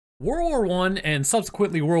World War I and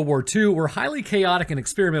subsequently World War II were highly chaotic and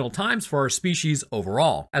experimental times for our species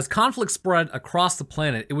overall. As conflict spread across the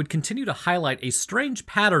planet, it would continue to highlight a strange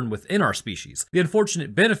pattern within our species. The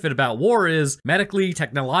unfortunate benefit about war is, medically,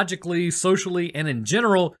 technologically, socially, and in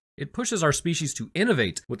general, it pushes our species to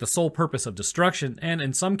innovate with the sole purpose of destruction and,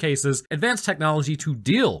 in some cases, advance technology to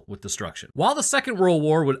deal with destruction. While the Second World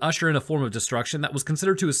War would usher in a form of destruction that was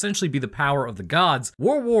considered to essentially be the power of the gods,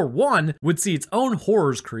 World War I would see its own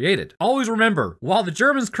horrors created. Always remember, while the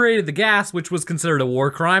Germans created the gas, which was considered a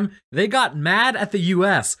war crime, they got mad at the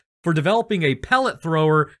US for developing a pellet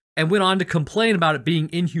thrower and went on to complain about it being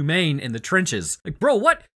inhumane in the trenches. Like, bro,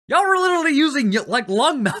 what? Y'all were literally using, like,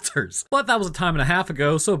 lung melters. But that was a time and a half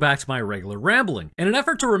ago, so back to my regular rambling. In an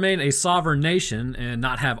effort to remain a sovereign nation and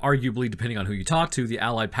not have, arguably, depending on who you talk to, the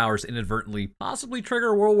Allied powers inadvertently possibly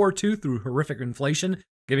trigger World War II through horrific inflation,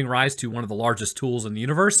 giving rise to one of the largest tools in the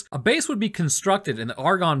universe, a base would be constructed in the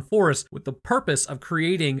Argonne Forest with the purpose of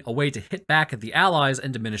creating a way to hit back at the Allies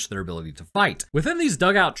and diminish their ability to fight. Within these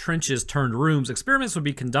dugout trenches turned rooms, experiments would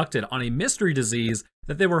be conducted on a mystery disease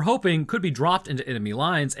that they were hoping could be dropped into enemy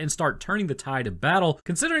lines and start turning the tide of battle,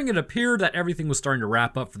 considering it appeared that everything was starting to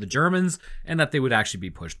wrap up for the Germans and that they would actually be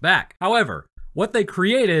pushed back. However, what they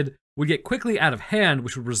created would get quickly out of hand,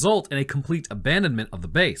 which would result in a complete abandonment of the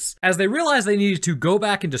base. As they realized they needed to go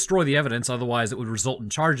back and destroy the evidence, otherwise it would result in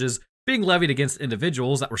charges being levied against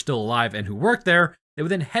individuals that were still alive and who worked there, they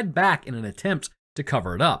would then head back in an attempt to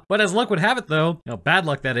cover it up. But as luck would have it though, bad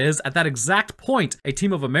luck that is, at that exact point, a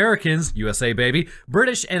team of Americans, USA baby,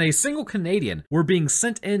 British, and a single Canadian were being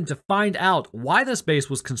sent in to find out why this base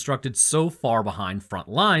was constructed so far behind front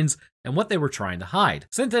lines and what they were trying to hide.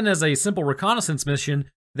 Sent in as a simple reconnaissance mission,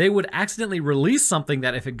 they would accidentally release something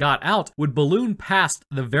that, if it got out, would balloon past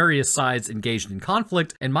the various sides engaged in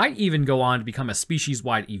conflict and might even go on to become a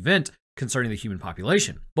species-wide event concerning the human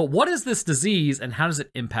population. But what is this disease and how does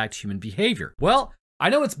it impact human behavior? Well, I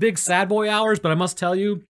know it's big sad boy hours, but I must tell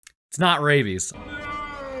you, it's not rabies.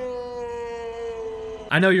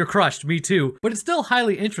 I know you're crushed, me too, but it's still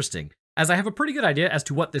highly interesting, as I have a pretty good idea as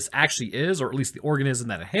to what this actually is, or at least the organism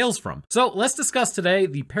that it hails from. So let's discuss today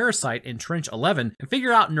the parasite in Trench 11 and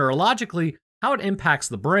figure out neurologically how it impacts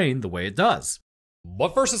the brain the way it does.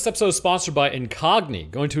 But first, this episode is sponsored by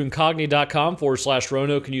Incogni. Going to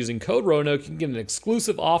incogni.com/Roanoke and using code Roanoke, you can get an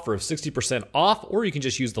exclusive offer of 60% off, or you can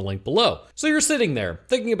just use the link below. So you're sitting there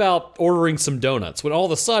thinking about ordering some donuts when all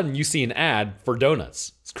of a sudden you see an ad for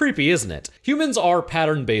donuts. It's creepy, isn't it? Humans are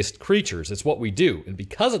pattern-based creatures. It's what we do. And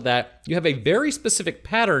because of that, you have a very specific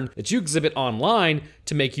pattern that you exhibit online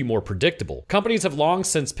to make you more predictable. Companies have long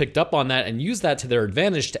since picked up on that and use that to their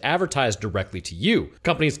advantage to advertise directly to you.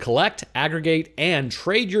 Companies collect, aggregate, and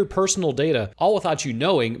trade your personal data all without you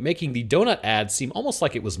knowing, making the donut ad seem almost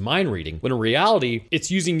like it was mind reading, when in reality,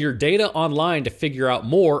 it's using your data online to figure out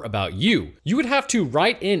more about you. You would have to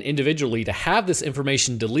write in individually to have this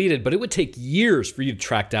information deleted, but it would take years for you to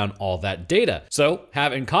track down all that data. So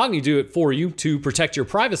have Incogni do it for you to protect your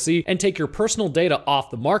privacy and take your personal data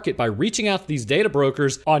off the market by reaching out to these data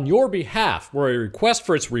brokers on your behalf, where a request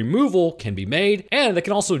for its removal can be made, and they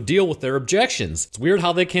can also deal with their objections. It's weird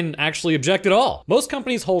how they can actually object at all. Most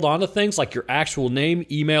companies hold on to things like your actual name,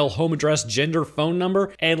 email, home address, gender, phone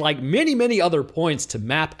number, and like many other points to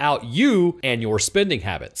map out you and your spending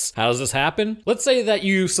habits. How does this happen? Let's say that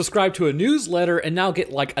you subscribe to a newsletter and now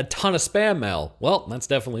get like a ton of spam mail. Well, that's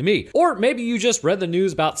definitely me. Or maybe you just read the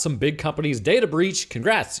news about some big company's data breach.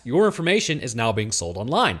 Congrats, your information is now being sold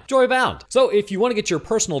online. Joy bound. So if you want to get your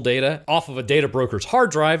personal data off of a data broker's hard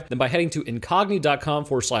drive, then by heading to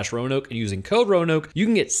incogni.com/Roanoke and using code Roanoke, you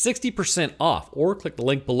can get 60% off, or click the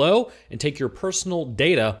link below and take your personal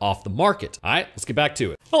data off the market. All right, let's get back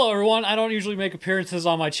to it. Hello everyone, I don't usually make appearances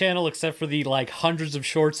on my channel except for the like hundreds of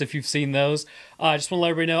shorts if you've seen those. I just want to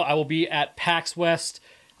let everybody know I will be at PAX West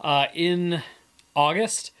in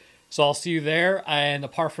August, so I'll see you there. And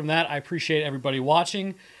apart from that, I appreciate everybody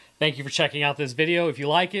watching. Thank you for checking out this video. If you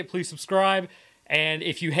like it, please subscribe. And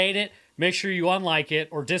if you hate it, make sure you unlike it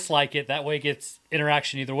or dislike it. That way it gets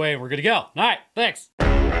interaction either way. We're good to go. All right, thanks.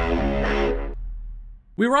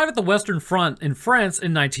 We arrive at the Western Front in France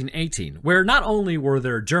in 1918, where not only were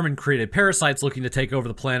there German-created parasites looking to take over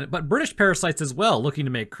the planet, but British parasites as well, looking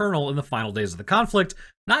to make kernel in the final days of the conflict,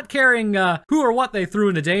 not caring who or what they threw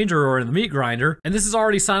into danger or in the meat grinder. And this is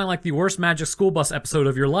already sounding like the worst Magic School Bus episode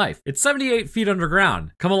of your life. It's 78 feet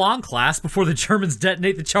underground. Come along, class, before the Germans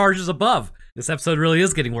detonate the charges above. This episode really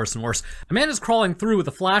is getting worse and worse. A man is crawling through with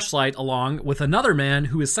a flashlight along with another man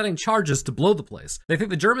who is setting charges to blow the place. They think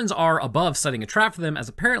the Germans are above setting a trap for them, as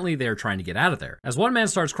apparently they are trying to get out of there. As one man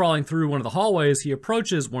starts crawling through one of the hallways, he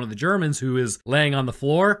approaches one of the Germans who is laying on the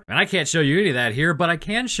floor. And I can't show you any of that here, but I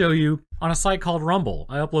can show you on a site called Rumble.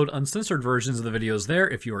 I upload uncensored versions of the videos there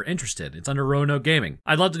if you are interested. It's under Roanoke Gaming.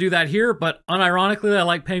 I'd love to do that here, but unironically, I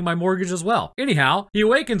like paying my mortgage as well. Anyhow, he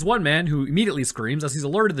awakens one man who immediately screams as he's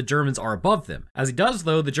alerted the Germans are above them. As he does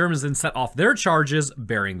though, the Germans then set off their charges,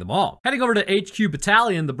 burying them all. Heading over to HQ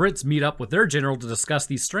Battalion, the Brits meet up with their general to discuss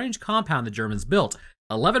the strange compound the Germans built,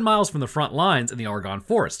 11 miles from the front lines in the Argonne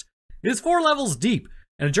Forest. It is 4 levels deep,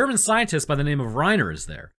 and a German scientist by the name of Reiner is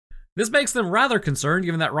there. This makes them rather concerned,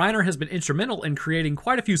 given that Reiner has been instrumental in creating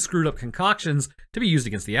quite a few screwed up concoctions to be used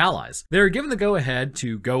against the Allies. They're given the go-ahead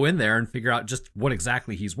to go in there and figure out just what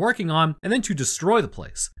exactly he's working on, and then to destroy the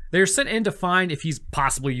place. They are sent in to find if he's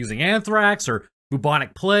possibly using anthrax or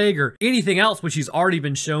bubonic plague or anything else which he's already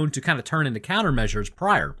been shown to kind of turn into countermeasures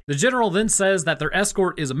prior. The general then says that their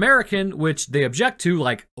escort is American, which they object to,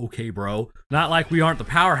 like, okay bro, not like we aren't the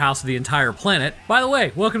powerhouse of the entire planet. By the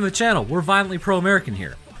way, welcome to the channel, we're violently pro-American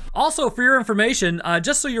here. Also, for your information,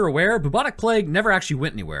 just so you're aware, bubonic plague never actually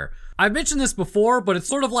went anywhere. I've mentioned this before, but it's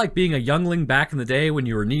sort of like being a youngling back in the day when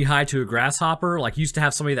you were knee-high to a grasshopper, like you used to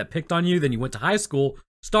have somebody that picked on you, then you went to high school,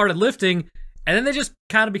 started lifting, and then they just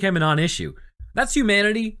kind of became a non-issue. That's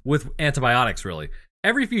humanity with antibiotics, really.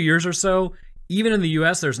 Every few years or so, even in the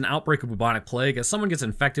US, there's an outbreak of bubonic plague as someone gets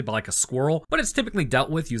infected by like a squirrel, but it's typically dealt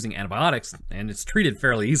with using antibiotics, and it's treated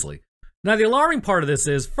fairly easily. Now, the alarming part of this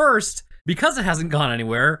is, first, because it hasn't gone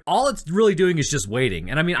anywhere, all it's really doing is just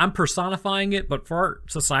waiting. And I mean, I'm personifying it, but for our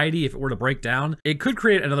society, if it were to break down, it could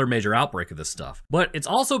create another major outbreak of this stuff. But it's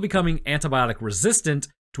also becoming antibiotic resistant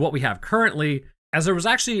to what we have currently, as there was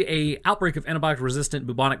actually an outbreak of antibiotic resistant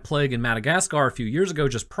bubonic plague in Madagascar a few years ago,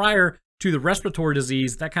 just prior to the respiratory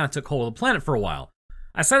disease that kind of took hold of the planet for a while.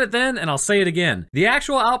 I said it then, and I'll say it again. The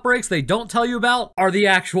actual outbreaks they don't tell you about are the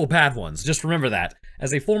actual bad ones. Just remember that.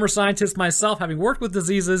 As a former scientist myself, having worked with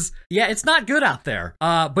diseases, yeah, it's not good out there,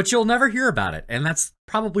 but you'll never hear about it, and that's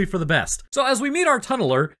probably for the best. So as we meet our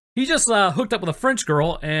tunneler, he just hooked up with a French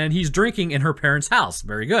girl, and he's drinking in her parents' house.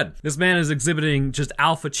 Very good. This man is exhibiting just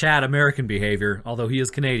alpha Chad American behavior, although he is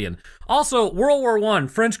Canadian. Also, World War I,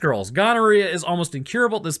 French girls. Gonorrhea is almost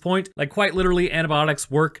incurable at this point. Like, quite literally, antibiotics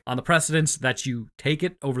work on the precedence that you take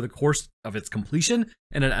it over the course of its completion,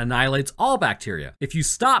 and it annihilates all bacteria. If you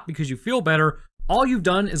stop because you feel better, all you've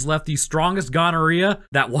done is left the strongest gonorrhea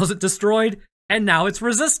that wasn't destroyed, and now it's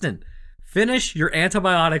resistant. Finish your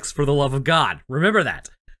antibiotics for the love of God. Remember that.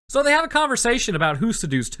 So they have a conversation about who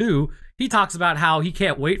seduced who. He talks about how he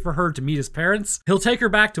can't wait for her to meet his parents. He'll take her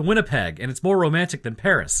back to Winnipeg, and it's more romantic than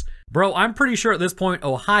Paris. Bro, I'm pretty sure at this point,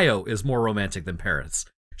 Ohio is more romantic than Paris.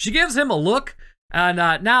 She gives him a look, and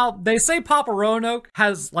now they say Papa Roanoke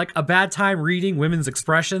has like a bad time reading women's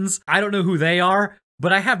expressions. I don't know who they are,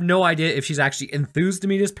 but I have no idea if she's actually enthused to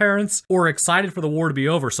meet his parents or excited for the war to be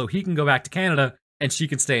over so he can go back to Canada and she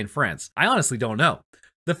can stay in France. I honestly don't know.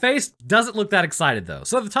 The face doesn't look that excited though.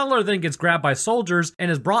 So the tunneler then gets grabbed by soldiers and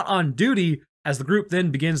is brought on duty as the group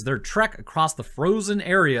then begins their trek across the frozen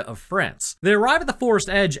area of France. They arrive at the forest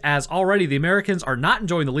edge as already the Americans are not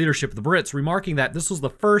enjoying the leadership of the Brits, remarking that this was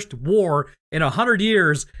the first war in 100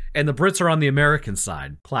 years and the Brits are on the American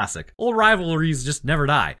side. Classic. Old rivalries just never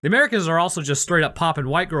die. The Americans are also just straight up popping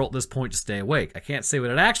white girl at this point to stay awake. I can't say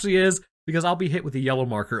what it actually is, because I'll be hit with the yellow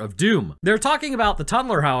marker of doom. They're talking about the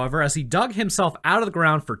tunneler, however, as he dug himself out of the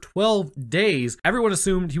ground for 12 days. Everyone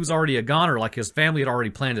assumed he was already a goner, like his family had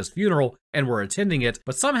already planned his funeral and were attending it,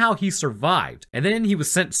 but somehow he survived. And then he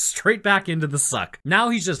was sent straight back into the suck. Now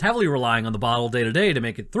he's just heavily relying on the bottle day to day to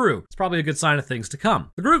make it through. It's probably a good sign of things to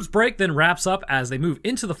come. The group's break then wraps up as they move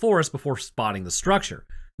into the forest before spotting the structure.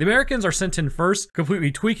 The Americans are sent in first,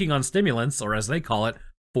 completely tweaking on stimulants, or as they call it,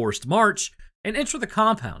 forced march, and enter the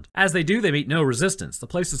compound. As they do, they meet no resistance. The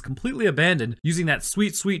place is completely abandoned. Using that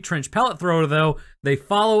sweet, sweet trench pellet thrower, though, they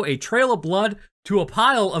follow a trail of blood to a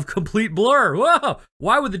pile of complete blur. Whoa!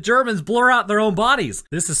 Why would the Germans blur out their own bodies?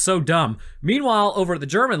 This is so dumb. Meanwhile, over at the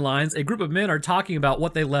German lines, a group of men are talking about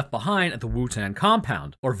what they left behind at the Wutan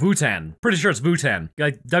compound. Or Wutan. Pretty sure it's Wutan.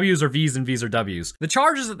 Like, W's are V's and V's are W's. The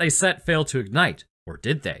charges that they set failed to ignite. Or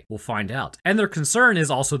did they? We'll find out. And their concern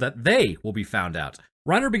is also that they will be found out.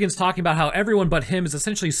 Reiner begins talking about how everyone but him is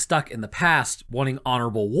essentially stuck in the past, wanting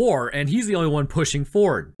honorable war, and he's the only one pushing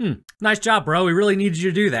forward. Nice job, bro. We really needed you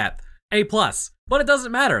to do that. A+. But it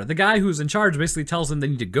doesn't matter. The guy who's in charge basically tells them they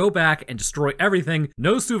need to go back and destroy everything,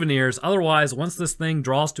 no souvenirs. Otherwise, once this thing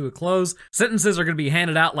draws to a close, sentences are going to be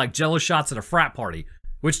handed out like jello shots at a frat party.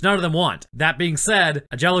 which none of them want. That being said,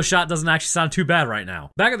 a jello shot doesn't actually sound too bad right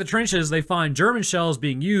now. Back at the trenches, they find German shells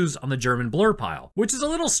being used on the German blur pile, which is a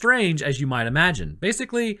little strange as you might imagine.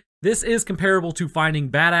 Basically, this is comparable to finding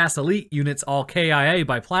badass elite units all KIA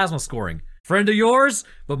by plasma scoring. Friend of yours?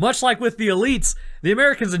 But much like with the elites, the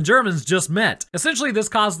Americans and Germans just met. Essentially, this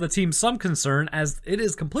causes the team some concern as it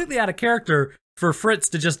is completely out of character for Fritz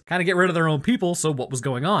to just kind of get rid of their own people, so what was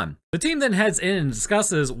going on? The team then heads in and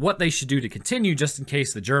discusses what they should do to continue just in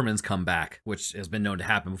case the Germans come back, which has been known to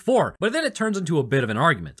happen before, but then it turns into a bit of an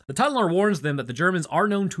argument. The tunneler warns them that the Germans are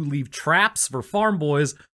known to leave traps for farm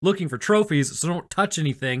boys looking for trophies, so don't touch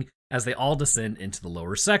anything as they all descend into the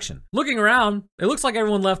lower section. Looking around, it looks like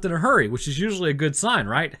everyone left in a hurry, which is usually a good sign,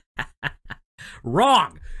 right?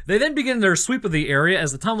 Wrong! They then begin their sweep of the area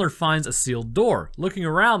as the tunneler finds a sealed door. Looking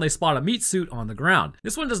around, they spot a meat suit on the ground.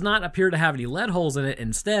 This one does not appear to have any lead holes in it,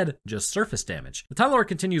 instead, just surface damage. The tunneler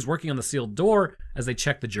continues working on the sealed door as they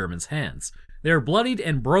check the German's hands. They are bloodied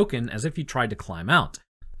and broken as if he tried to climb out.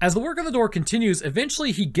 As the work on the door continues,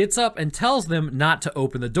 eventually he gets up and tells them not to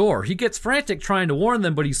open the door. He gets frantic trying to warn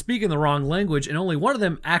them, but he's speaking the wrong language and only one of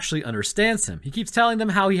them actually understands him. He keeps telling them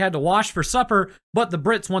how he had to wash for supper, but the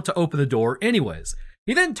Brits want to open the door anyways.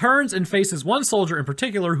 He then turns and faces one soldier in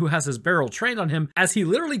particular who has his barrel trained on him as he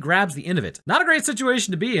literally grabs the end of it. Not a great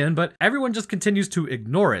situation to be in, but everyone just continues to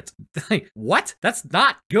ignore it. What? That's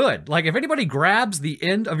not good. Like, if anybody grabs the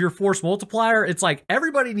end of your force multiplier, it's like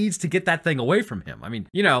everybody needs to get that thing away from him. I mean,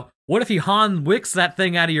 you know, what if he Han Wicks that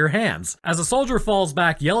thing out of your hands? As the soldier falls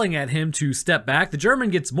back yelling at him to step back, the German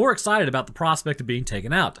gets more excited about the prospect of being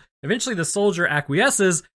taken out. Eventually the soldier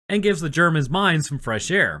acquiesces and gives the German's mind some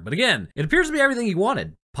fresh air. But again, it appears to be everything he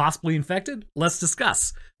wanted. Possibly infected? Let's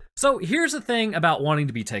discuss. So here's the thing about wanting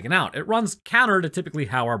to be taken out. It runs counter to typically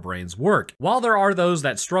how our brains work. While there are those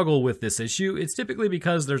that struggle with this issue, it's typically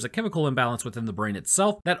because there's a chemical imbalance within the brain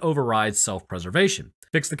itself that overrides self-preservation.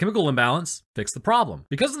 Fix the chemical imbalance, fix the problem.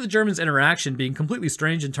 Because of the Germans' interaction being completely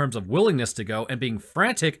strange in terms of willingness to go and being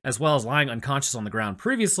frantic, as well as lying unconscious on the ground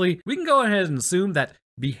previously, we can go ahead and assume that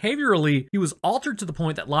behaviorally, he was altered to the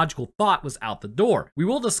point that logical thought was out the door. We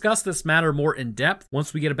will discuss this matter more in depth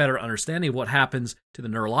once we get a better understanding of what happens to the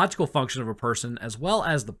neurological function of a person, as well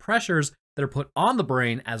as the pressures that are put on the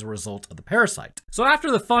brain as a result of the parasite. So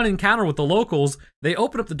after the fun encounter with the locals, they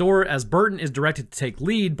open up the door as Burton is directed to take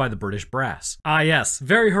lead by the British brass. Ah yes,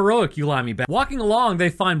 very heroic, you limey bat. Walking along, they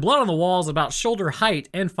find blood on the walls about shoulder height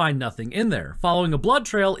and find nothing in there. Following a blood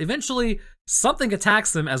trail, eventually something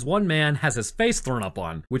attacks them as one man has his face thrown up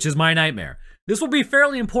on, which is my nightmare. This will be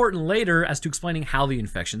fairly important later as to explaining how the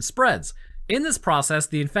infection spreads. In this process,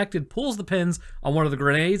 the infected pulls the pins on one of the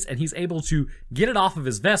grenades and he's able to get it off of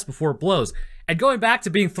his vest before it blows. And going back to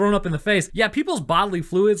being thrown up in the face, yeah, people's bodily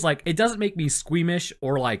fluids, like, it doesn't make me squeamish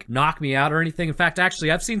or like knock me out or anything. In fact,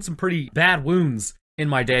 actually, I've seen some pretty bad wounds in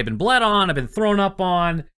my day. I've been bled on, I've been thrown up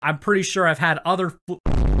on. I'm pretty sure I've had other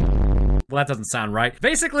well, that doesn't sound right.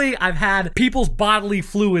 Basically, I've had people's bodily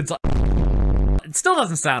fluids. It still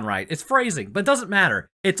doesn't sound right. It's phrasing, but it doesn't matter.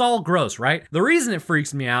 It's all gross, right? The reason it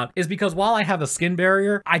freaks me out is because while I have a skin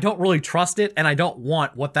barrier, I don't really trust it and I don't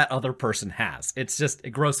want what that other person has. It's just, it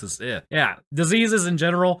grosses. Yeah, diseases in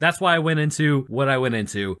general, that's why I went into what I went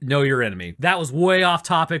into. Know your enemy. That was way off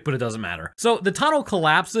topic, but it doesn't matter. So the tunnel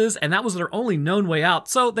collapses and that was their only known way out,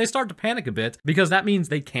 so they start to panic a bit because that means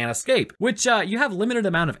they can't escape, which you have limited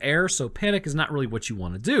amount of air, so panic is not really what you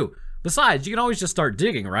want to do. Besides, you can always just start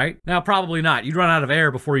digging, right? Now, probably not. You'd run out of air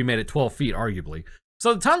before you made it 12 feet, arguably.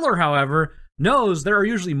 So the tunneler, however, knows there are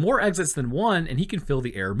usually more exits than one and he can feel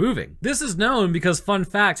the air moving. This is known because, fun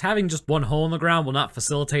fact, having just one hole in the ground will not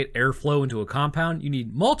facilitate airflow into a compound. You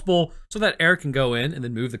need multiple so that air can go in and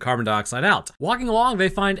then move the carbon dioxide out. Walking along, they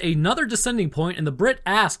find another descending point and the Brit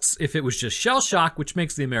asks if it was just shell shock, which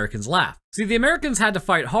makes the Americans laugh. See, the Americans had to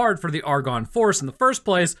fight hard for the Argonne Forest in the first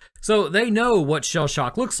place, so they know what shell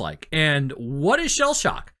shock looks like. And what is shell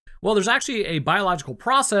shock? Well, there's actually a biological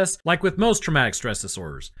process like with most traumatic stress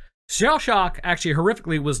disorders. Shell shock actually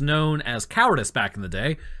horrifically was known as cowardice back in the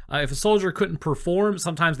day. If a soldier couldn't perform,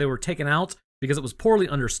 sometimes they were taken out because it was poorly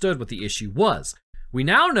understood what the issue was. We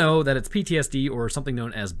now know that it's PTSD or something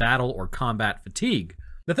known as battle or combat fatigue.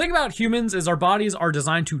 The thing about humans is our bodies are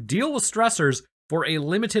designed to deal with stressors for a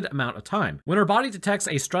limited amount of time. When our body detects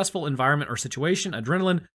a stressful environment or situation,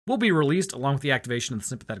 adrenaline will be released along with the activation of the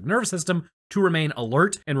sympathetic nervous system to remain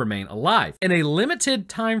alert and remain alive. In a limited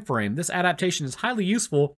time frame, this adaptation is highly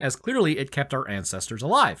useful as clearly it kept our ancestors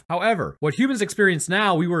alive. However, what humans experience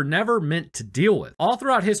now, we were never meant to deal with. All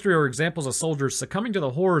throughout history are examples of soldiers succumbing to the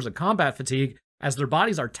horrors of combat fatigue as their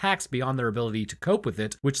bodies are taxed beyond their ability to cope with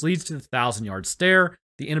it, which leads to the 1,000-yard stare,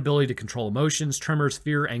 the inability to control emotions, tremors,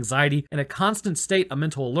 fear, anxiety, and a constant state of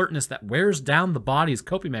mental alertness that wears down the body's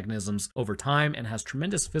coping mechanisms over time and has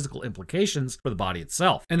tremendous physical implications for the body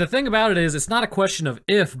itself. And the thing about it is, it's not a question of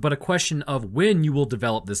if, but a question of when you will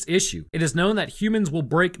develop this issue. It is known that humans will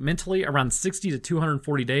break mentally around 60 to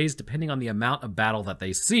 240 days, depending on the amount of battle that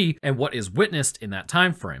they see and what is witnessed in that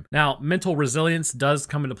time frame. Now, mental resilience does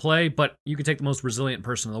come into play, but you can take the most resilient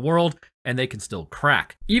person in the world and they can still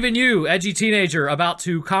crack. Even you, edgy teenager, about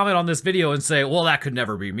to comment on this video and say, well, that could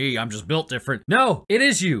never be me, I'm just built different. No, it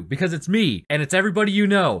is you, because it's me, and it's everybody you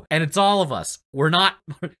know, and it's all of us. We're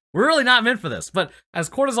really not meant for this. But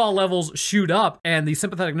as cortisol levels shoot up and the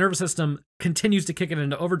sympathetic nervous system continues to kick it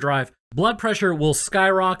into overdrive, blood pressure will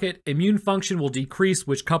skyrocket, immune function will decrease,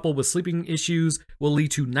 which coupled with sleeping issues will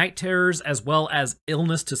lead to night terrors as well as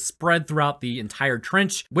illness to spread throughout the entire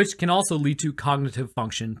trench, which can also lead to cognitive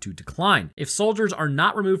function to decline. If soldiers are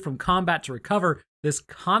not removed from combat to recover, this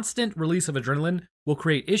constant release of adrenaline will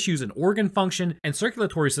create issues in organ function and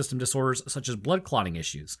circulatory system disorders such as blood clotting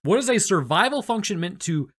issues. What is a survival function meant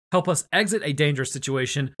to help us exit a dangerous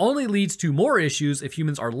situation only leads to more issues if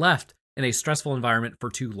humans are left in a stressful environment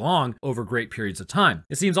for too long over great periods of time.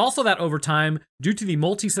 It seems also that over time, due to the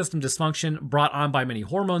multi-system dysfunction brought on by many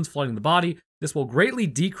hormones flooding the body, this will greatly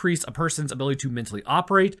decrease a person's ability to mentally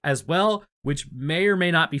operate as well, which may or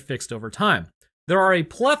may not be fixed over time. There are a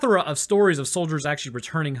plethora of stories of soldiers actually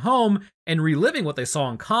returning home and reliving what they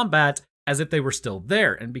saw in combat as if they were still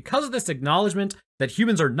there. And because of this acknowledgement that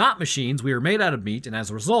humans are not machines, we are made out of meat, and as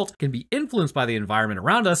a result can be influenced by the environment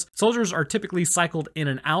around us, soldiers are typically cycled in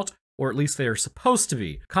and out, or at least they are supposed to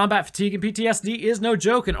be. Combat fatigue and PTSD is no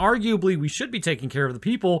joke, and arguably we should be taking care of the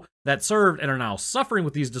people that served and are now suffering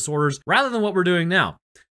with these disorders rather than what we're doing now.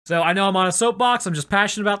 So I know I'm on a soapbox, I'm just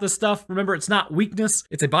passionate about this stuff. Remember, it's not weakness,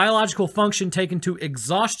 it's a biological function taken to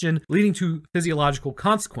exhaustion, leading to physiological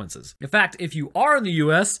consequences. In fact, if you are in the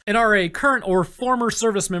US and are a current or former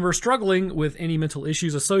service member struggling with any mental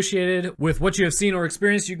issues associated with what you have seen or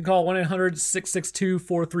experienced, you can call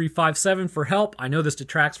 1-800-662-4357 for help. I know this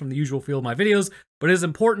detracts from the usual feel of my videos, but it is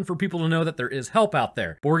important for people to know that there is help out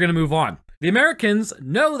there. But we're gonna move on. The Americans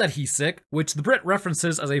know that he's sick, which the Brit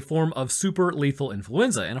references as a form of super lethal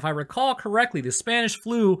influenza. And if I recall correctly, the Spanish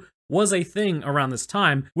flu was a thing around this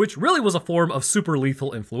time, which really was a form of super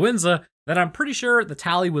lethal influenza that I'm pretty sure the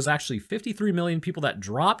tally was actually 53 million people that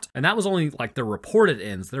dropped, and that was only like the reported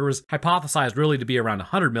ends. There was hypothesized really to be around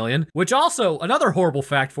 100 million, which also, another horrible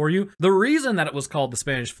fact for you, the reason that it was called the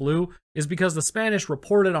Spanish flu is because the Spanish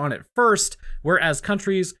reported on it first, whereas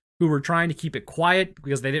countries who were trying to keep it quiet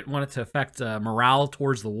because they didn't want it to affect morale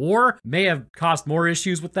towards the war may have caused more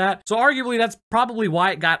issues with that. So arguably that's probably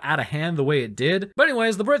why it got out of hand the way it did. But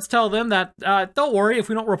anyways, the Brits tell them that don't worry, if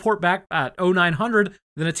we don't report back at 0900,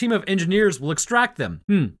 then a team of engineers will extract them.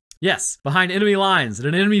 Yes, behind enemy lines, in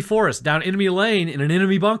an enemy forest, down enemy lane, in an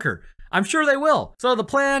enemy bunker. I'm sure they will. So the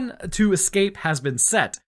plan to escape has been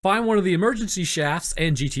set. Find one of the emergency shafts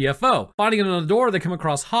and GTFO. Finding it on the door, they come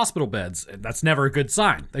across hospital beds. That's never a good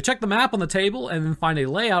sign. They check the map on the table and then find a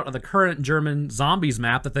layout of the current German zombies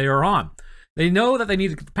map that they are on. They know that they need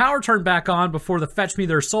to get the power turned back on before the fetch me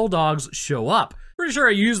their soul dogs show up. Pretty sure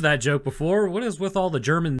I used that joke before. What is with all the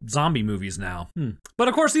German zombie movies now? But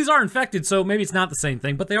of course these are infected, so maybe it's not the same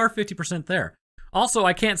thing, but they are 50% there. Also,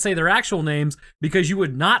 I can't say their actual names because you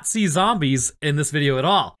would not see zombies in this video at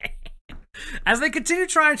all. As they continue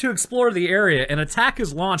trying to explore the area, an attack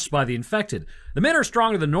is launched by the infected. The men are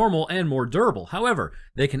stronger than normal and more durable. However,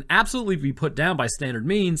 they can absolutely be put down by standard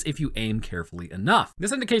means if you aim carefully enough.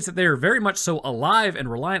 This indicates that they are very much so alive and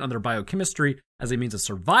reliant on their biochemistry as a means of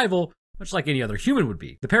survival, much like any other human would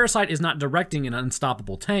be. The parasite is not directing an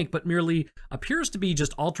unstoppable tank, but merely appears to be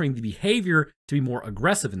just altering the behavior to be more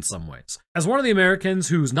aggressive in some ways. As one of the Americans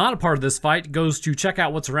who's not a part of this fight goes to check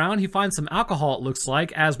out what's around, he finds some alcohol, it looks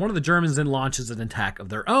like, as one of the Germans then launches an attack of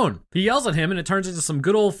their own. He yells at him and it turns into some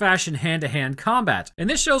good old-fashioned hand-to-hand combat. And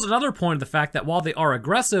this shows another point of the fact that while they are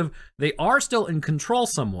aggressive, they are still in control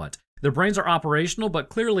somewhat. Their brains are operational, but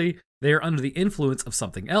clearly they are under the influence of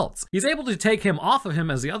something else. He's able to take him off of him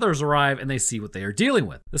as the others arrive and they see what they are dealing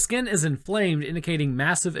with. The skin is inflamed, indicating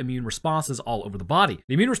massive immune responses all over the body.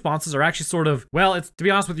 The immune responses are actually sort of, well, to be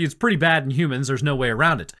honest with you, it's pretty bad in humans. There's no way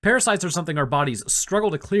around it. Parasites are something our bodies struggle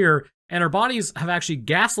to clear, and our bodies have actually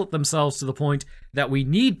gaslit themselves to the point that we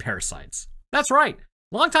need parasites. That's right.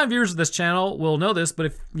 Longtime viewers of this channel will know this, but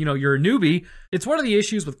if you're a newbie, it's one of the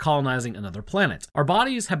issues with colonizing another planet. Our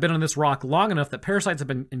bodies have been on this rock long enough that parasites have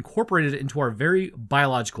been incorporated into our very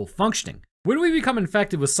biological functioning. When we become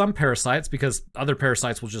infected with some parasites, because other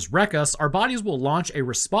parasites will just wreck us, our bodies will launch a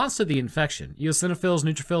response to the infection. Eosinophils,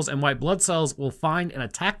 neutrophils, and white blood cells will find and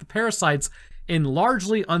attack the parasites in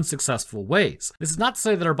largely unsuccessful ways. This is not to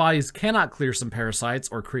say that our bodies cannot clear some parasites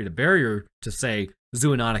or create a barrier to, say,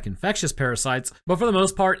 zoonotic infectious parasites, but for the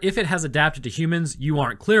most part, if it has adapted to humans, you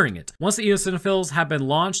aren't clearing it. Once the eosinophils have been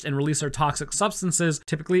launched and release their toxic substances,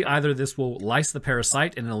 typically either this will lyse the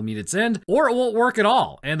parasite and it'll meet its end, or it won't work at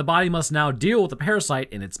all, and the body must now deal with the parasite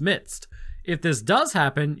in its midst. If this does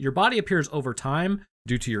happen, your body appears over time,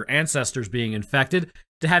 due to your ancestors being infected,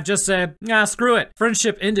 to have just said, nah, screw it.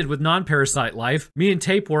 Friendship ended with non-parasite life. Me and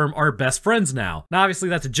tapeworm are best friends now. Now, obviously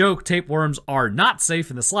that's a joke. Tapeworms are not safe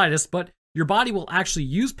in the slightest, but your body will actually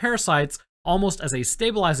use parasites almost as a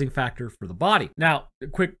stabilizing factor for the body. Now, a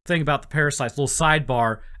quick thing about the parasites, little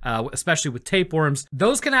sidebar, especially with tapeworms,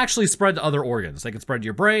 those can actually spread to other organs. They can spread to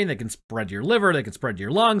your brain, they can spread to your liver, they can spread to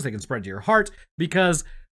your lungs, they can spread to your heart, because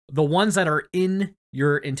the ones that are in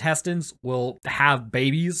your intestines will have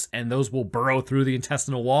babies, and those will burrow through the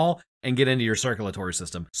intestinal wall and get into your circulatory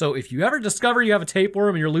system. So if you ever discover you have a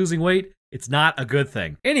tapeworm and you're losing weight, it's not a good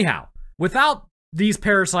thing. Anyhow, without these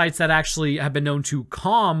parasites that actually have been known to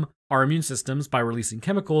calm our immune systems by releasing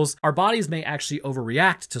chemicals, our bodies may actually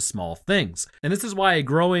overreact to small things. And this is why a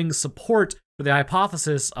growing support for the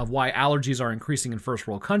hypothesis of why allergies are increasing in first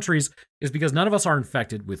world countries is because none of us are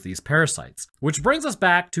infected with these parasites. Which brings us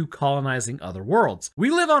back to colonizing other worlds. We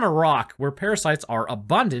live on a rock where parasites are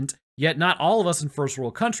abundant, yet not all of us in first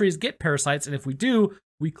world countries get parasites, and if we do,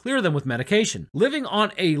 we clear them with medication. Living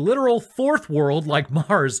on a literal fourth world like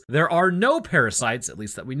Mars, there are no parasites, at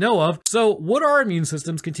least that we know of, so would our immune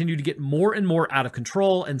systems continue to get more and more out of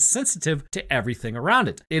control and sensitive to everything around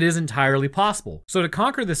it? It is entirely possible. So to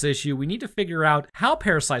conquer this issue, we need to figure out how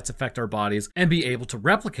parasites affect our bodies and be able to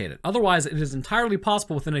replicate it. Otherwise, it is entirely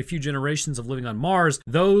possible within a few generations of living on Mars,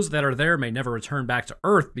 those that are there may never return back to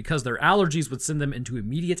Earth because their allergies would send them into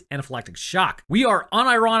immediate anaphylactic shock. We are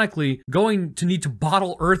unironically going to need to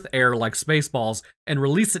bottle Earth air like Spaceballs and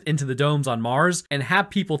release it into the domes on Mars and have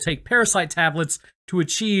people take parasite tablets to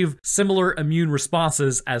achieve similar immune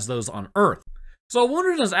responses as those on Earth. So a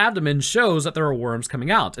wound in his abdomen shows that there are worms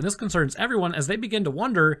coming out, and this concerns everyone as they begin to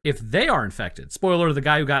wonder if they are infected. Spoiler, the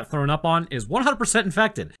guy who got thrown up on is 100%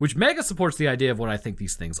 infected, which mega supports the idea of what I think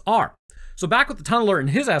these things are. So back with the tunneler and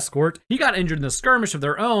his escort, he got injured in a skirmish of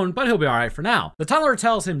their own, but he'll be alright for now. The tunneler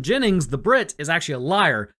tells him Jennings, the Brit, is actually a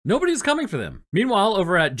liar. Nobody's coming for them. Meanwhile,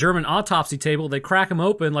 over at German autopsy table, they crack him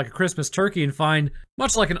open like a Christmas turkey and find,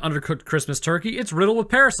 much like an undercooked Christmas turkey, it's riddled with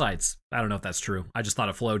parasites. I don't know if that's true. I just thought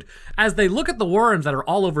it flowed. As they look at the worms that are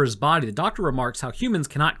all over his body, the doctor remarks how humans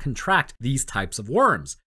cannot contract these types of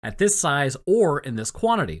worms at this size or in this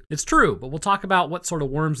quantity. It's true, but we'll talk about what sort of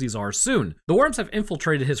worms these are soon. The worms have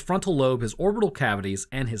infiltrated his frontal lobe, his orbital cavities,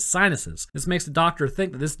 and his sinuses. This makes the doctor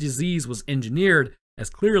think that this disease was engineered, as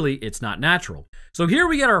clearly it's not natural. So here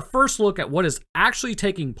we get our first look at what is actually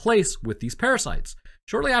taking place with these parasites.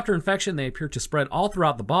 Shortly after infection, they appear to spread all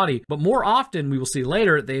throughout the body, but more often, we will see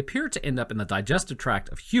later, they appear to end up in the digestive tract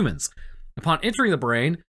of humans. Upon entering the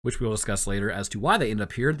brain, which we will discuss later as to why they end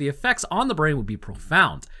up here, the effects on the brain would be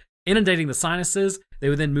profound. Inundating the sinuses, they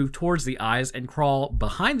would then move towards the eyes and crawl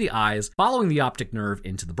behind the eyes, following the optic nerve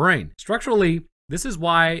into the brain. Structurally, this is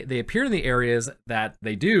why they appear in the areas that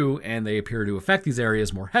they do, and they appear to affect these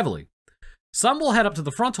areas more heavily. Some will head up to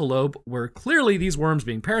the frontal lobe, where clearly these worms,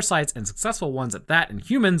 being parasites and successful ones at that in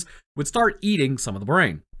humans, would start eating some of the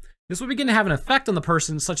brain. This would begin to have an effect on the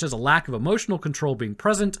person, such as a lack of emotional control being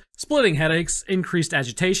present, splitting headaches, increased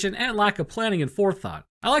agitation, and lack of planning and forethought.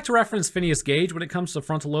 I like to reference Phineas Gage when it comes to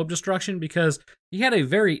frontal lobe destruction because he had a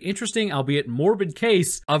very interesting, albeit morbid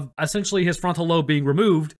case of essentially his frontal lobe being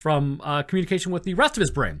removed from communication with the rest of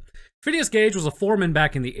his brain. Phineas Gage was a foreman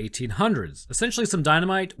back in the 1800s. Essentially, some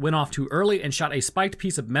dynamite went off too early and shot a spiked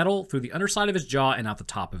piece of metal through the underside of his jaw and out the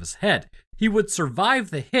top of his head. He would survive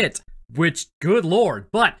the hit, which, good lord,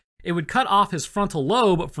 but it would cut off his frontal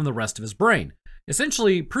lobe from the rest of his brain.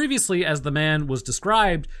 Essentially, previously, as the man was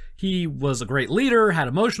described, he was a great leader, had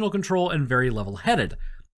emotional control, and very level-headed.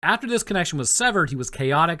 After this connection was severed, he was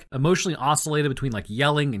chaotic, emotionally oscillated between like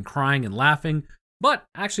yelling and crying and laughing. But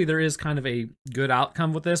actually, there is kind of a good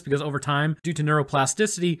outcome with this because over time, due to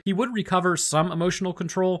neuroplasticity, he would recover some emotional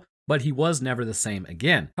control, but he was never the same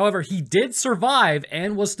again. However, he did survive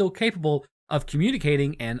and was still capable of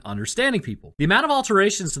communicating and understanding people. The amount of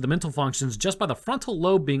alterations to the mental functions just by the frontal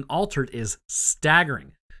lobe being altered is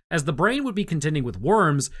staggering. As the brain would be contending with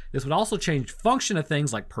worms, this would also change function of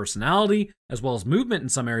things like personality, as well as movement in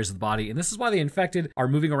some areas of the body, and this is why the infected are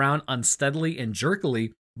moving around unsteadily and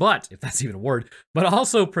jerkily, but, if that's even a word, but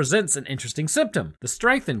also presents an interesting symptom, the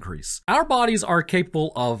strength increase. Our bodies are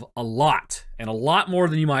capable of a lot, and a lot more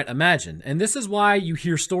than you might imagine. And this is why you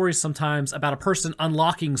hear stories sometimes about a person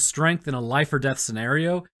unlocking strength in a life or death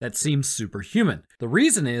scenario that seems superhuman. The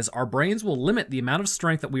reason is our brains will limit the amount of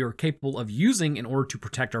strength that we are capable of using in order to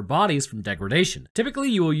protect our bodies from degradation. Typically,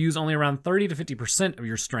 you will use only around 30 to 50% of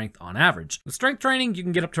your strength on average. With strength training, you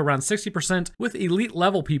can get up to around 60%, with elite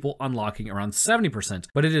level people unlocking around 70%,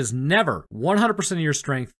 but it is never 100% of your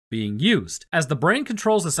strength being used. As the brain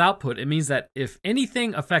controls this output, it means that if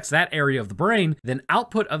anything affects that area of the brain, then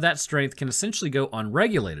output of that strength can essentially go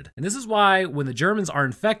unregulated. And this is why when the Germans are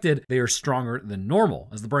infected, they are stronger than normal.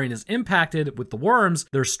 As the brain is impacted with the worms,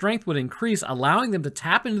 their strength would increase, allowing them to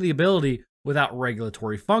tap into the ability without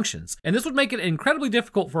regulatory functions. And this would make it incredibly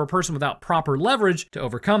difficult for a person without proper leverage to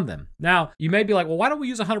overcome them. Now, you may be like, well, why don't we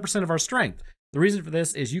use 100% of our strength? The reason for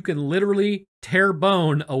this is you can literally tear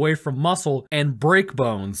bone away from muscle and break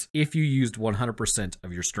bones if you used 100%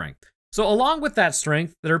 of your strength. So along with that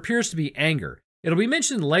strength, there appears to be anger. It'll be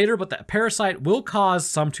mentioned later, but the parasite will cause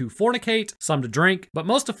some to fornicate, some to drink, but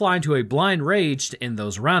most to fly into a blind rage to end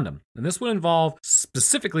those around them. And this would involve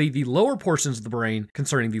specifically the lower portions of the brain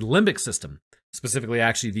concerning the limbic system, specifically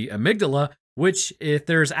actually the amygdala, which, if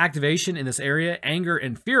there's activation in this area, anger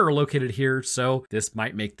and fear are located here, so this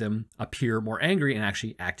might make them appear more angry and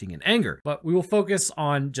actually acting in anger. But we will focus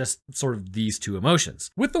on just sort of these two emotions.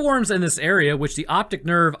 With the worms in this area, which the optic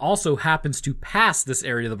nerve also happens to pass this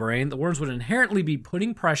area of the brain, the worms would inherently be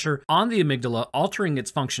putting pressure on the amygdala, altering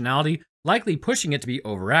its functionality, likely pushing it to be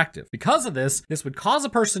overactive. Because of this, this would cause a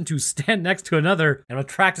person to stand next to another, and I'll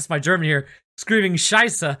practice my German here, screaming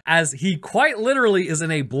Scheiße, as he quite literally is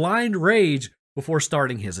in a blind rage before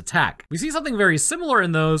starting his attack. We see something very similar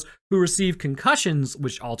in those who receive concussions,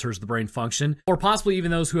 which alters the brain function, or possibly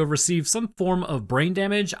even those who have received some form of brain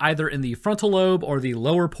damage, either in the frontal lobe or the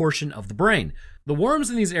lower portion of the brain. The worms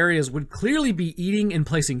in these areas would clearly be eating and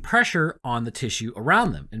placing pressure on the tissue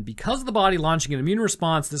around them. And because of the body launching an immune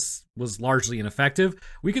response, this was largely ineffective.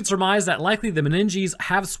 We can surmise that likely the meninges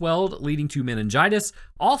have swelled, leading to meningitis,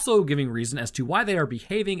 also giving reason as to why they are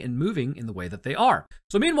behaving and moving in the way that they are.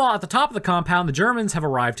 So meanwhile, at the top of the compound, the Germans have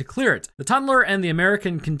arrived to clear it. The tunneler and the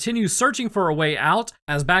American continue searching for a way out,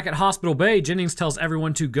 as back at Hospital Bay, Jennings tells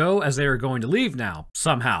everyone to go as they are going to leave now,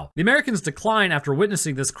 somehow. The Americans decline after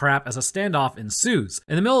witnessing this crap as a standoff ensues.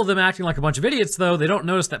 In the middle of them acting like a bunch of idiots, though, they don't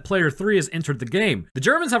notice that player 3 has entered the game. The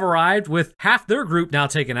Germans have arrived with half their group now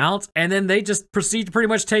taken out, and then they just proceed to pretty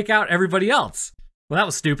much take out everybody else. Well, that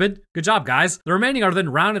was stupid. Good job, guys. The remaining are then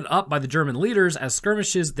rounded up by the German leaders as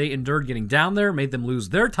skirmishes they endured getting down there made them lose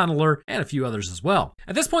their tunneler and a few others as well.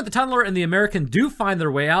 At this point, the tunneler and the American do find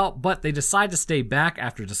their way out, but they decide to stay back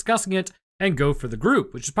after discussing it and go for the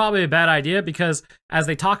group, which is probably a bad idea because as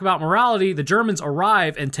they talk about morality, the Germans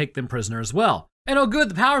arrive and take them prisoner as well. And oh good,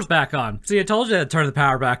 the power's back on. See, I told you to turn the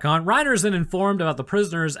power back on. Reiner is then informed about the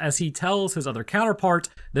prisoners as he tells his other counterpart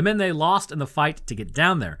the men they lost in the fight to get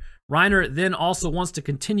down there. Reiner then also wants to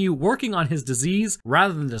continue working on his disease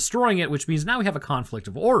rather than destroying it, which means now we have a conflict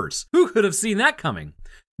of orders. Who could have seen that coming?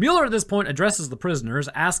 Mueller at this point addresses the prisoners,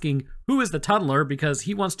 asking who is the tunneler because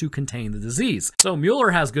he wants to contain the disease. So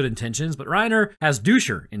Mueller has good intentions, but Reiner has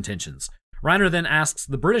doucher intentions. Reiner then asks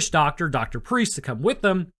the British doctor, Dr. Priest, to come with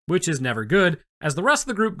them, which is never good, as the rest of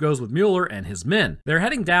the group goes with Mueller and his men. They're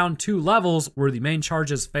heading down 2 levels where the main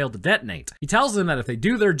charges failed to detonate. He tells them that if they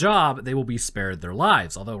do their job, they will be spared their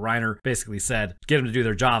lives, although Reiner basically said, get them to do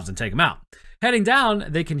their jobs and take them out. Heading down,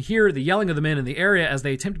 they can hear the yelling of the men in the area as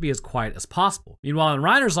they attempt to be as quiet as possible. Meanwhile, in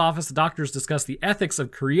Reiner's office, the doctors discuss the ethics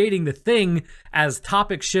of creating the thing as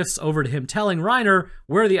topic shifts over to him telling Reiner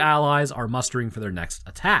where the Allies are mustering for their next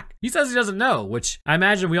attack. He says he doesn't know, which I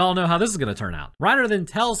imagine we all know how this is going to turn out. Reiner then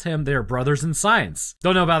tells him they are brothers in science.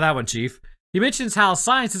 Don't know about that one, Chief. He mentions how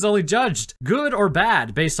science is only judged good or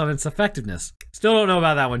bad based on its effectiveness. Still don't know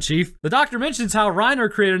about that one, Chief. The doctor mentions how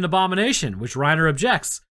Reiner created an abomination, which Reiner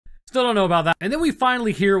objects. Still don't know about that. And then we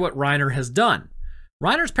finally hear what Reiner has done.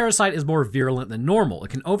 Reiner's parasite is more virulent than normal.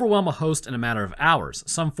 It can overwhelm a host in a matter of hours.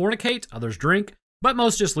 Some fornicate, others drink, but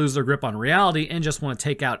most just lose their grip on reality and just want to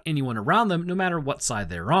take out anyone around them no matter what side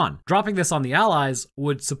they're on. Dropping this on the Allies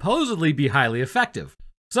would supposedly be highly effective.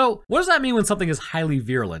 So what does that mean when something is highly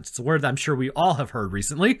virulent? It's a word that I'm sure we all have heard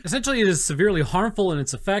recently. Essentially, it is severely harmful in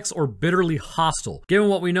its effects or bitterly hostile. Given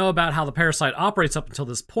what we know about how the parasite operates up until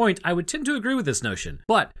this point, I would tend to agree with this notion.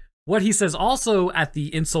 But what he says also at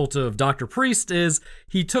the insult of Dr. Priest is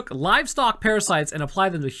he took livestock parasites and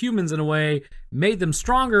applied them to humans in a way, made them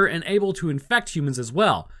stronger and able to infect humans as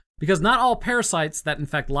well. Because not all parasites that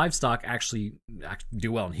infect livestock actually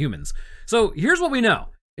do well in humans. So here's what we know.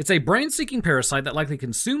 It's a brain-seeking parasite that likely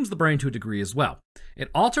consumes the brain to a degree as well. It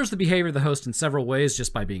alters the behavior of the host in several ways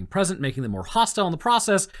just by being present, making them more hostile in the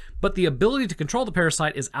process, but the ability to control the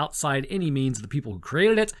parasite is outside any means of the people who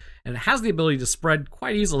created it, and it has the ability to spread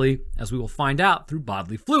quite easily, as we will find out through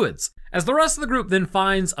bodily fluids. As the rest of the group then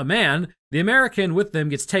finds a man, the American with them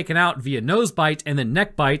gets taken out via nose bite and then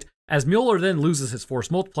neck bite, as Mueller then loses his force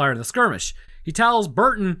multiplier in the skirmish. He tells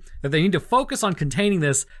Burton that they need to focus on containing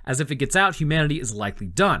this, as if it gets out, humanity is likely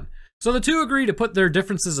done. So the two agree to put their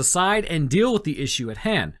differences aside and deal with the issue at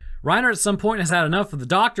hand. Reiner at some point has had enough of the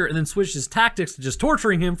doctor and then switched his tactics to just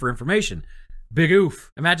torturing him for information. Big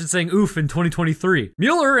oof. Imagine saying oof in 2023.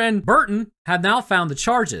 Mueller and Burton had now found the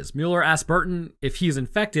charges. Mueller asks Burton if he is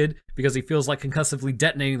infected because he feels like concussively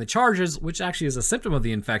detonating the charges, which actually is a symptom of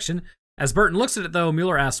the infection. As Burton looks at it though,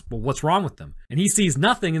 Mueller asks, well, what's wrong with them? And he sees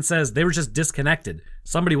nothing and says they were just disconnected.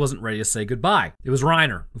 Somebody wasn't ready to say goodbye. It was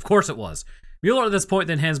Reiner. Of course it was. Mueller at this point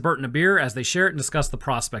then hands Burton a beer as they share it and discuss the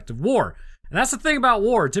prospect of war. And that's the thing about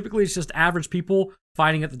war. Typically it's just average people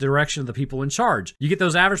fighting at the direction of the people in charge. You get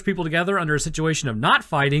those average people together under a situation of not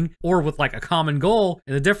fighting or with like a common goal,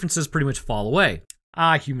 and the differences pretty much fall away.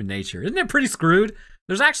 Human nature. Isn't it pretty screwed?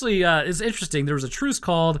 There's actually, it's interesting, there was a truce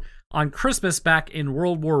called on Christmas back in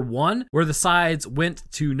World War I, where the sides went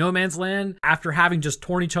to no man's land after having just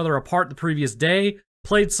torn each other apart the previous day,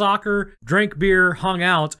 played soccer, drank beer, hung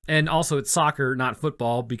out, and also it's soccer, not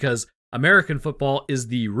football, because American football is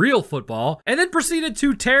the real football, and then proceeded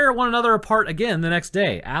to tear one another apart again the next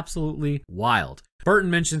day. Absolutely wild. Burton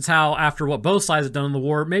mentions how after what both sides have done in the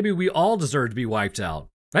war, maybe we all deserve to be wiped out.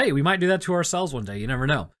 Hey, we might do that to ourselves one day, you never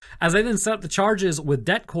know. As they then set up the charges with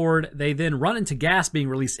det cord, they then run into gas being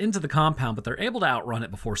released into the compound, but they're able to outrun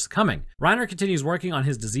it before succumbing. Reiner continues working on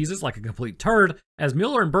his diseases like a complete turd, as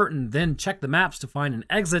Mueller and Burton then check the maps to find an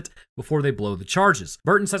exit before they blow the charges.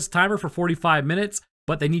 Burton sets a timer for 45 minutes,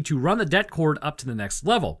 but they need to run the det cord up to the next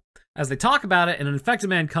level. As they talk about it, an infected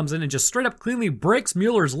man comes in and just straight up cleanly breaks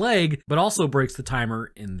Mueller's leg, but also breaks the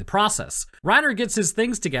timer in the process. Reiner gets his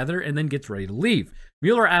things together and then gets ready to leave.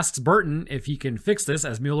 Mueller asks Burton if he can fix this,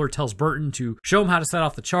 as Mueller tells Burton to show him how to set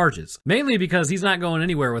off the charges, mainly because he's not going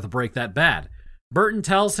anywhere with a break that bad. Burton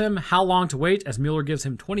tells him how long to wait, as Mueller gives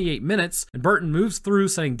him 28 minutes, and Burton moves through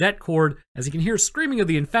setting det cord as he can hear screaming of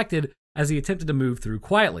the infected as he attempted to move through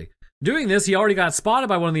quietly. Doing this, he already got spotted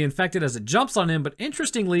by one of the infected as it jumps on him, but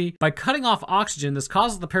interestingly, by cutting off oxygen, this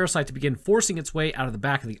causes the parasite to begin forcing its way out of the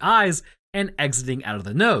back of the eyes and exiting out of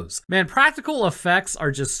the nose. Man, practical effects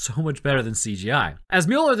are just so much better than CGI. As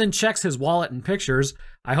Mueller then checks his wallet and pictures,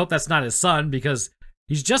 I hope that's not his son, because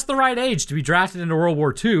he's just the right age to be drafted into World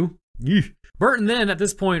War II. Burton then, at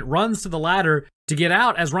this point, runs to the ladder to get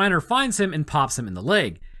out as Reiner finds him and pops him in the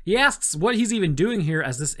leg. He asks what he's even doing here,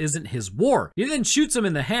 as this isn't his war. He then shoots him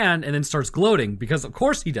in the hand and then starts gloating, because of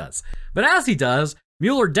course he does. But as he does,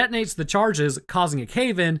 Mueller detonates the charges, causing a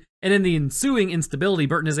cave-in, and in the ensuing instability,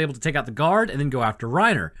 Burton is able to take out the guard and then go after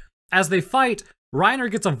Reiner. As they fight,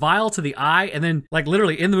 Reiner gets a vial to the eye and then, like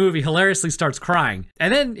literally in the movie, hilariously starts crying.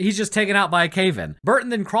 And then he's just taken out by a cave-in. Burton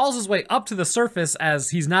then crawls his way up to the surface as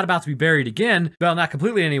he's not about to be buried again. Well, not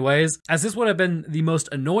completely anyways, as this would have been the most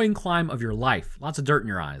annoying climb of your life. Lots of dirt in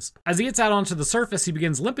your eyes. As he gets out onto the surface, he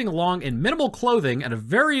begins limping along in minimal clothing at a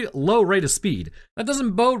very low rate of speed. That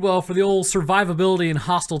doesn't bode well for the old survivability in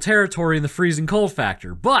hostile territory and the freezing cold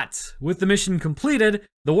factor. But with the mission completed,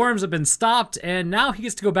 the worms have been stopped, and now he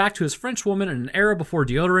gets to go back to his French woman in an era before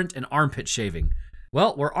deodorant and armpit shaving.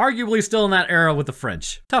 Well, we're arguably still in that era with the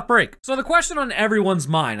French. Tough break. So the question on everyone's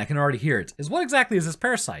mind, I can already hear it, is what exactly is this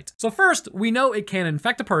parasite? So first, we know it can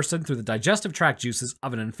infect a person through the digestive tract juices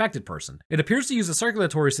of an infected person. It appears to use a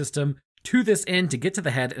circulatory system to this end to get to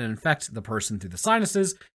the head and infect the person through the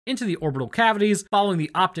sinuses, into the orbital cavities, following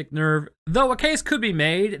the optic nerve, though a case could be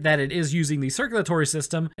made that it is using the circulatory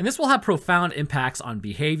system, and this will have profound impacts on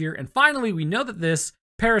behavior. And finally, we know that this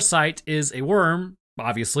parasite is a worm,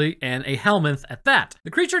 obviously, and a helminth at that.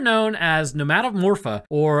 The creature known as Nomatomorpha,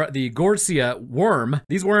 or the Gorsia worm,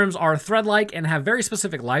 these worms are thread-like and have very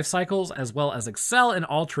specific life cycles, as well as excel in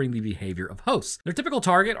altering the behavior of hosts. Their typical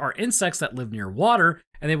target are insects that live near water,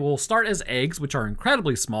 and they will start as eggs, which are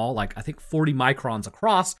incredibly small, like I think 40 microns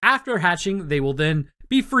across. After hatching, they will then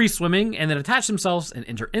be free swimming and then attach themselves and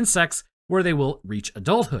enter insects, where they will reach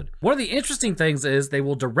adulthood. One of the interesting things is they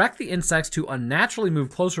will direct the insects to unnaturally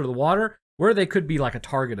move closer to the water, where they could be like a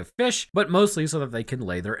target of fish, but mostly so that they can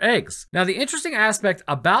lay their eggs. Now, the interesting aspect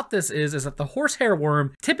about this is that the horsehair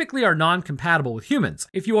worm typically are non-compatible with humans.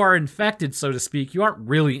 If you are infected, so to speak, you aren't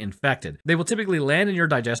really infected. They will typically land in your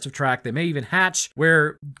digestive tract. They may even hatch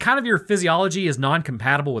where kind of your physiology is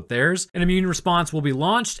non-compatible with theirs. An immune response will be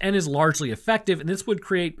launched and is largely effective, and this would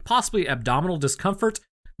create possibly abdominal discomfort,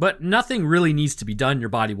 but nothing really needs to be done. Your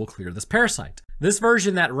body will clear this parasite. This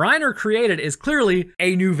version that Reiner created is clearly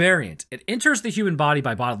a new variant. It enters the human body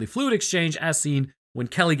by bodily fluid exchange, as seen when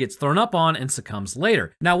Kelly gets thrown up on and succumbs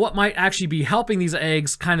later. Now, what might actually be helping these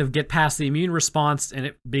eggs kind of get past the immune response and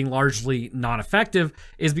it being largely non-effective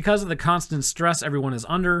is because of the constant stress everyone is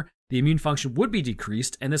under, the immune function would be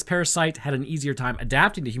decreased, and this parasite had an easier time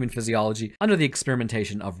adapting to human physiology under the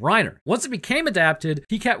experimentation of Reiner. Once it became adapted,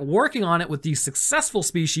 he kept working on it with these successful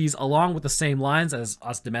species along with the same lines as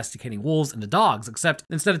us domesticating wolves into dogs, except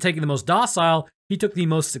instead of taking the most docile, he took the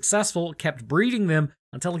most successful, kept breeding them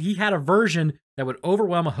until he had a version that would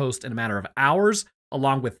overwhelm a host in a matter of hours,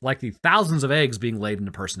 along with likely thousands of eggs being laid in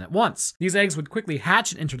a person at once. These eggs would quickly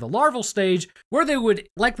hatch and enter the larval stage, where they would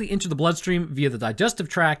likely enter the bloodstream via the digestive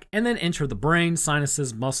tract and then enter the brain,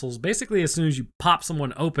 sinuses, muscles. Basically, as soon as you pop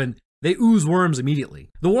someone open, they ooze worms immediately.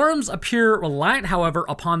 The worms appear reliant, however,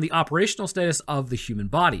 upon the operational status of the human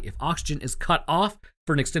body. If oxygen is cut off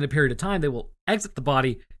for an extended period of time, they will exit the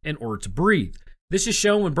body in order to breathe. This is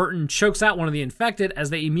shown when Burton chokes out one of the infected as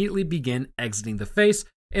they immediately begin exiting the face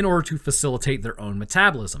in order to facilitate their own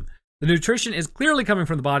metabolism. The nutrition is clearly coming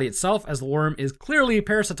from the body itself, as the worm is clearly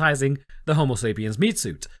parasitizing the Homo sapiens meat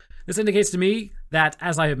suit. This indicates to me that,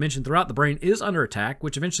 as I have mentioned throughout, the brain is under attack,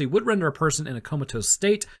 which eventually would render a person in a comatose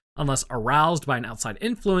state unless aroused by an outside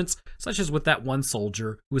influence, such as with that one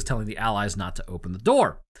soldier who was telling the Allies not to open the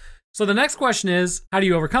door. So the next question is, how do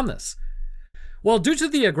you overcome this? Well, due to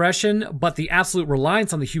the aggression, but the absolute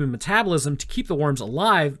reliance on the human metabolism to keep the worms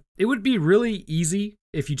alive, it would be really easy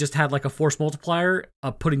if you just had like a force multiplier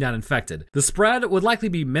of putting down infected. The spread would likely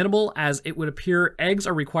be minimal, as it would appear eggs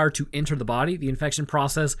are required to enter the body. The infection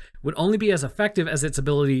process would only be as effective as its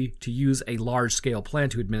ability to use a large-scale plan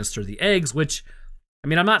to administer the eggs, which, I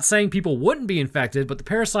mean, I'm not saying people wouldn't be infected, but the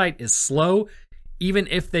parasite is slow. Even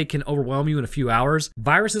if they can overwhelm you in a few hours,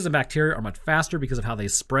 viruses and bacteria are much faster because of how they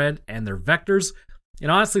spread and their vectors.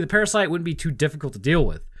 And honestly, the parasite wouldn't be too difficult to deal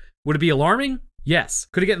with. Would it be alarming? Yes.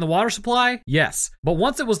 Could it get in the water supply? Yes. But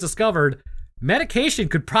once it was discovered, medication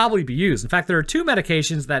could probably be used. In fact, there are two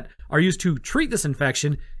medications that are used to treat this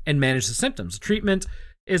infection and manage the symptoms. Treatment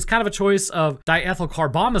is kind of a choice of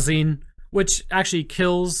diethylcarbamazine, which actually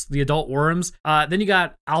kills the adult worms. Then you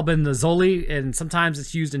got albendazole, and sometimes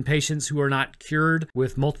it's used in patients who are not cured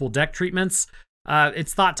with multiple DEC treatments.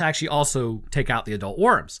 It's thought to actually also take out the adult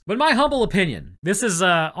worms. But in my humble opinion, this is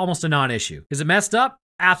almost a non-issue. Is it messed up?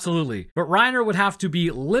 Absolutely. But Reiner would have to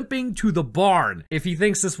be limping to the barn if he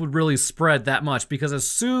thinks this would really spread that much, because as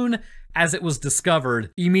soon as it was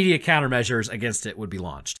discovered, immediate countermeasures against it would be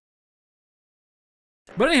launched.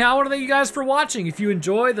 But anyhow, I want to thank you guys for watching. If you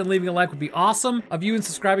enjoyed, then leaving a like would be awesome. A view and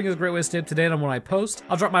subscribing is a great way to stay up to date on when I post.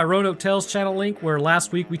 I'll drop my Roanoke Tales channel link, where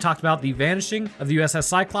last week we talked about the vanishing of the USS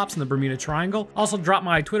Cyclops in the Bermuda Triangle. Also drop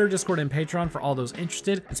my Twitter, Discord, and Patreon for all those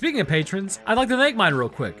interested. And speaking of patrons, I'd like to thank mine real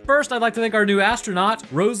quick. First, I'd like to thank our new astronaut,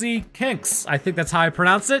 Rosie Kinks. I think that's how I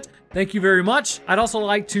pronounce it. Thank you very much. I'd also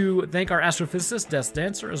like to thank our astrophysicist, Des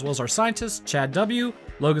Dancer, as well as our scientists, Chad W.,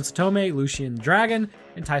 Logan Satome, Lucian Dragon,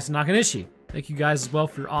 and Tyson Nakanishi. Thank you guys as well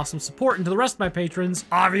for your awesome support. And to the rest of my patrons,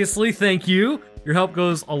 obviously, thank you. Your help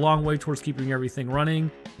goes a long way towards keeping everything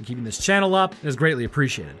running and keeping this channel up, and is greatly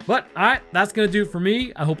appreciated. But all right, that's gonna do it for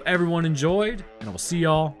me. I hope everyone enjoyed, and I will see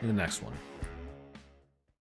y'all in the next one.